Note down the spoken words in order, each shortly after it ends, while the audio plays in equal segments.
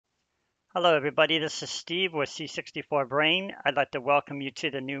Hello, everybody. This is Steve with C64 Brain. I'd like to welcome you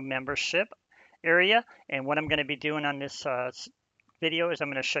to the new membership area. And what I'm going to be doing on this video is I'm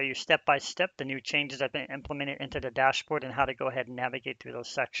going to show you step by step the new changes that have been implemented into the dashboard and how to go ahead and navigate through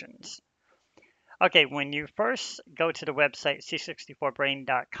those sections. Okay, when you first go to the website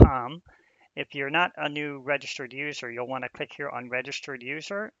c64brain.com, if you're not a new registered user, you'll want to click here on registered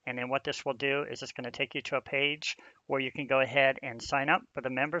user. And then what this will do is it's going to take you to a page where you can go ahead and sign up for the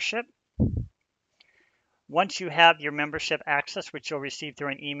membership. Once you have your membership access, which you'll receive through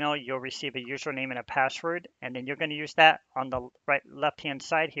an email, you'll receive a username and a password, and then you're going to use that on the left-hand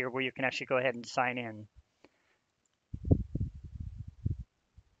side here where you can actually go ahead and sign in.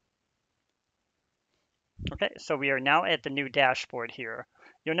 Okay, so we are now at the new dashboard here.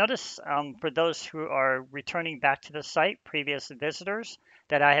 You'll notice for those who are returning back to the site, previous visitors,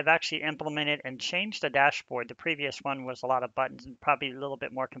 that I have actually implemented and changed the dashboard. The previous one was a lot of buttons and probably a little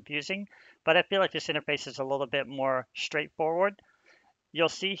bit more confusing, but I feel like this interface is a little bit more straightforward. You'll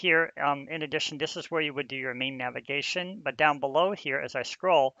see here, in addition, this is where you would do your main navigation, but down below here, as I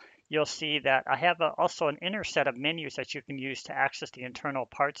scroll, you'll see that I have also an inner set of menus that you can use to access the internal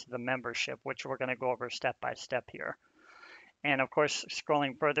parts of the membership, which we're going to go over step by step here. And of course,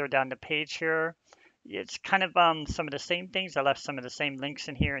 scrolling further down the page here, it's kind of some of the same things. I left some of the same links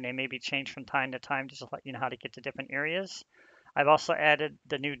in here, and they may be changed from time to time just to let you know how to get to different areas. I've also added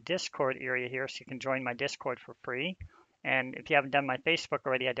the new Discord area here, so you can join my Discord for free. And if you haven't done my Facebook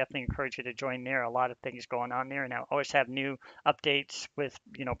already, I definitely encourage you to join there. A lot of things going on there, and I always have new updates with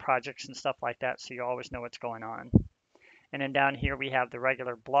projects and stuff like that, so you always know what's going on. And then down here we have the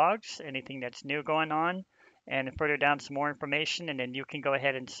regular blogs, anything that's new going on, and further down some more information, and then you can go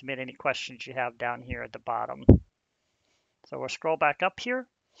ahead and submit any questions you have down here at the bottom. So we'll scroll back up here.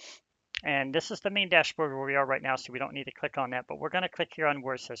 And this is the main dashboard where we are right now, so we don't need to click on that, but we're going to click here on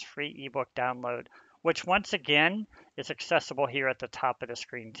where it says free ebook download, which once again is accessible here at the top of the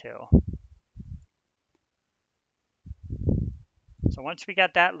screen too. So once we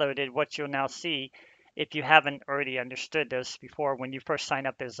got that loaded, what you'll now see, if you haven't already understood this before, when you first sign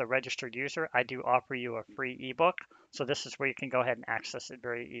up as a registered user, I do offer you a free ebook. So this is where you can go ahead and access it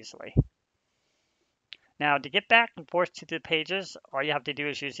very easily. Now, to get back and forth to the pages, all you have to do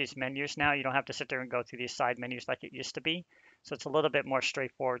is use these menus now. You don't have to sit there and go through these side menus like it used to be. So it's a little bit more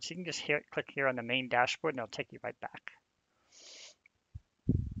straightforward. So you can just click here on the main dashboard and it'll take you right back.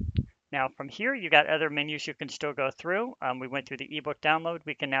 Now from here, you got other menus you can still go through. We went through the ebook download.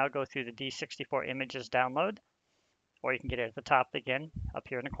 We can now go through the D64 images download, or you can get it at the top again, up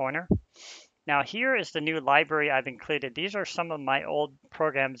here in the corner. Now here is the new library I've included. These are some of my old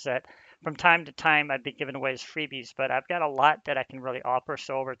programs that from time to time I've been giving away as freebies, but I've got a lot that I can really offer.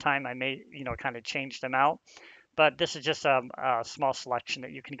 So over time I may, kind of change them out. But this is just a small selection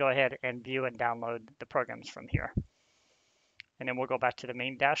that you can go ahead and view and download the programs from here. And then we'll go back to the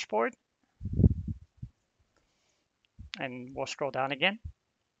main dashboard. And we'll scroll down again.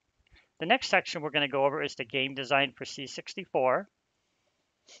 The next section we're going to go over is the game design for C64,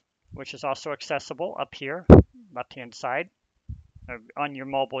 which is also accessible up here, left-hand side. On your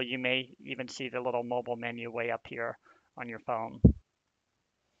mobile, you may even see the little mobile menu way up here on your phone.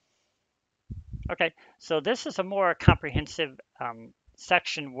 Okay, so this is a more comprehensive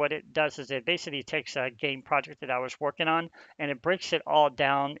section. What it does is it basically takes a game project that I was working on and it breaks it all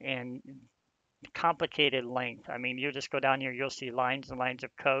down in complicated length. I mean, you just go down here, you'll see lines and lines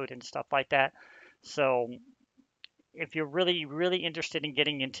of code and stuff like that. So if you're really, really interested in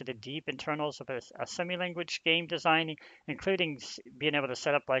getting into the deep internals of a semi-language game design, including being able to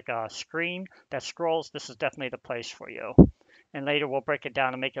set up like a screen that scrolls, this is definitely the place for you. And later we'll break it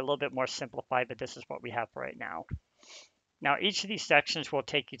down and make it a little bit more simplified, but this is what we have right now. Now, each of these sections will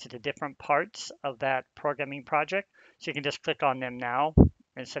take you to the different parts of that programming project. So you can just click on them now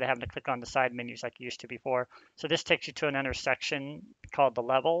instead of having to click on the side menus like you used to before. So this takes you to another section called the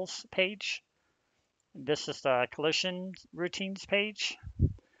levels page. This is the collision routines page.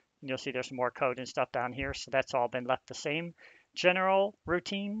 You'll see there's more code and stuff down here. So that's all been left the same. General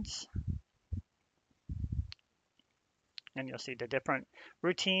routines. And you'll see the different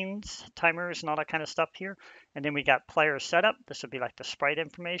routines, timers, and all that kind of stuff here. And then we got player setup. This would be like the sprite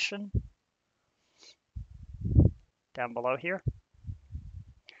information down below here.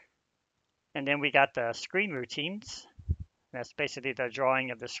 And then we got the screen routines. That's basically the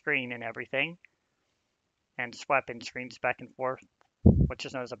drawing of the screen and everything. And swapping screens back and forth, which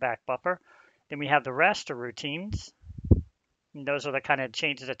is known as a back buffer. Then we have the raster routines. And those are the kind of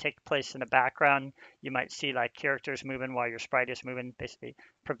changes that take place in the background. You might see like characters moving while your sprite is moving. Basically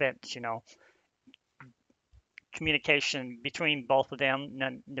prevents, communication between both of them.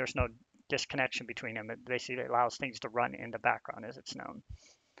 There's no disconnection between them. It basically allows things to run in the background, as it's known.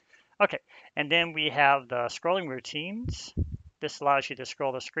 Okay, and then we have the scrolling routines. This allows you to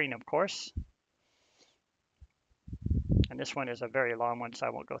scroll the screen, of course. And this one is a very long one, so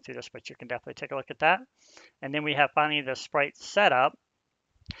I won't go through this, but you can definitely take a look at that. And then we have finally the sprite setup.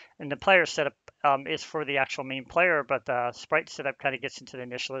 And the player setup is for the actual main player, but the sprite setup kind of gets into the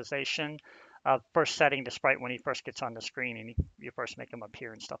initialization of first setting the sprite when he first gets on the screen and you first make him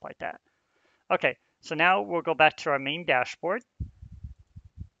appear and stuff like that. Okay, so now we'll go back to our main dashboard.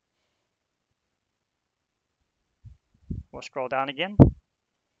 We'll scroll down again.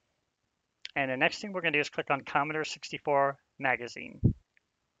 And the next thing we're going to do is click on Commodore 64 Magazine,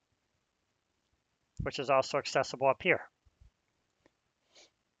 which is also accessible up here.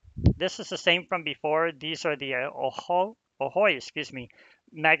 This is the same from before. These are the Ahoy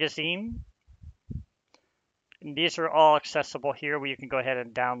magazine. And these are all accessible here where you can go ahead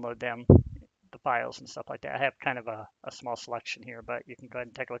and download them, the files and stuff like that. I have kind of a small selection here, but you can go ahead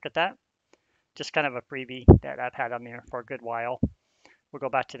and take a look at that. Just kind of a freebie that I've had on there for a good while. We'll go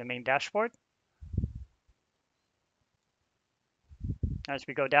back to the main dashboard. As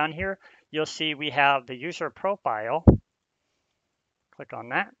we go down here, you'll see we have the user profile. Click on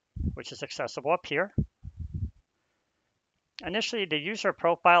that, which is accessible up here. Initially, the user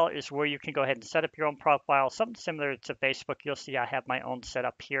profile is where you can go ahead and set up your own profile, something similar to Facebook. You'll see I have my own set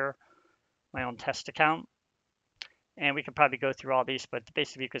up here, my own test account. And we could probably go through all these, but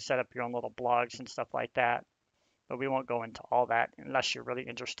basically you could set up your own little blogs and stuff like that. But we won't go into all that unless you're really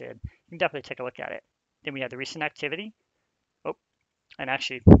interested. You can definitely take a look at it. Then we have the recent activity. Oh, and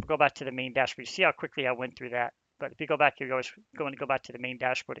actually, we'll go back to the main dashboard. You see how quickly I went through that. But if you go back, you're always going to go back to the main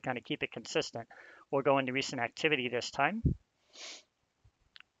dashboard to kind of keep it consistent. We'll go into recent activity this time.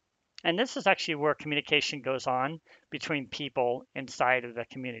 And this is actually where communication goes on between people inside of the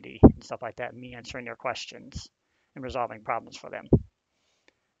community and stuff like that, and me answering their questions and resolving problems for them.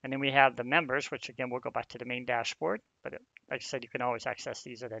 And then we have the members, which again, we'll go back to the main dashboard, but like I said, you can always access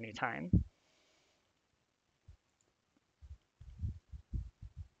these at any time.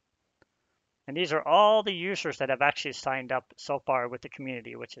 And these are all the users that have actually signed up so far with the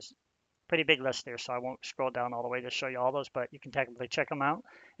community, which is a pretty big list there. So I won't scroll down all the way to show you all those, but you can technically check them out.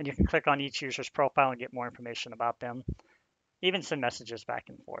 And you can click on each user's profile and get more information about them, even send messages back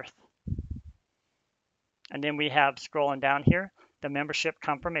and forth. And then we have, scrolling down here, the membership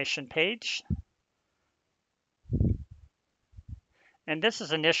confirmation page. And this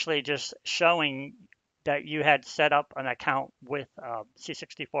is initially just showing that you had set up an account with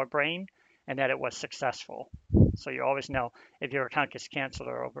C64 Brain and that it was successful. So you always know if your account gets canceled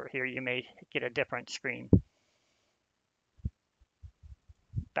or over here, you may get a different screen.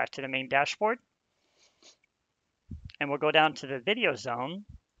 Back to the main dashboard. And we'll go down to the video zone.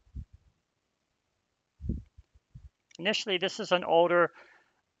 Initially, this is an older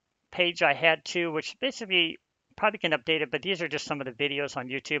page I had too, which basically probably can update it, but these are just some of the videos on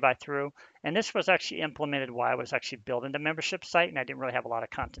YouTube I threw. And this was actually implemented while I was actually building the membership site, and I didn't really have a lot of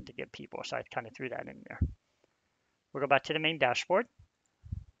content to give people, so I kind of threw that in there. We'll go back to the main dashboard.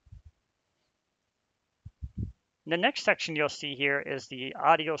 The next section you'll see here is the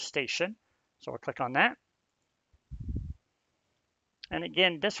audio station. So we'll click on that. And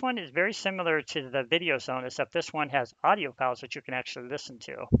again, this one is very similar to the video zone, except this one has audio files that you can actually listen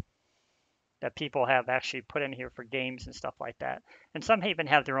to, that people have actually put in here for games and stuff like that. And some even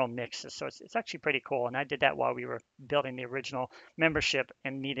have their own mixes, so it's actually pretty cool. And I did that while we were building the original membership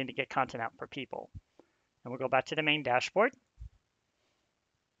and needing to get content out for people. And we'll go back to the main dashboard.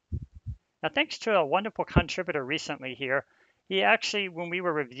 Now, thanks to a wonderful contributor recently here, he actually, when we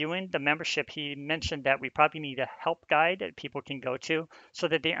were reviewing the membership, he mentioned that we probably need a help guide that people can go to so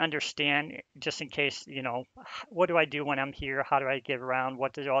that they understand, just in case, you know, what do I do when I'm here? How do I get around?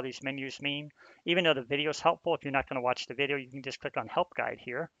 What do all these menus mean? Even though the video is helpful, if you're not going to watch the video, you can just click on help guide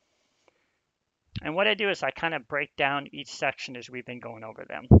here. And what I do is I kind of break down each section as we've been going over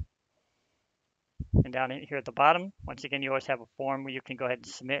them. And down here at the bottom, once again, you always have a form where you can go ahead and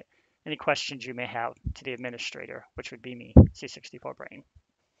submit any questions you may have to the administrator, which would be me, C64 Brain.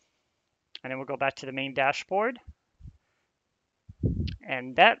 And then we'll go back to the main dashboard.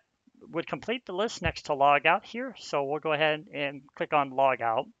 And that would complete the list next to log out here. So we'll go ahead and click on log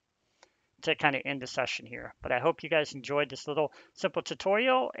out to kind of end the session here. But I hope you guys enjoyed this little simple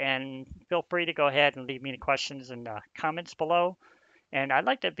tutorial, and feel free to go ahead and leave me any questions in the comments below. And I'd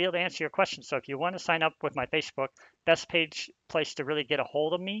like to be able to answer your questions. So if you want to sign up with my Facebook, best place to really get a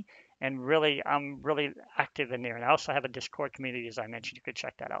hold of me. And really, I'm really active in there. And I also have a Discord community, as I mentioned. You could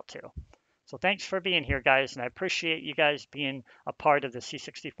check that out too. So thanks for being here, guys, and I appreciate you guys being a part of the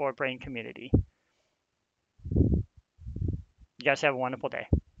C64 Brain community. You guys have a wonderful day.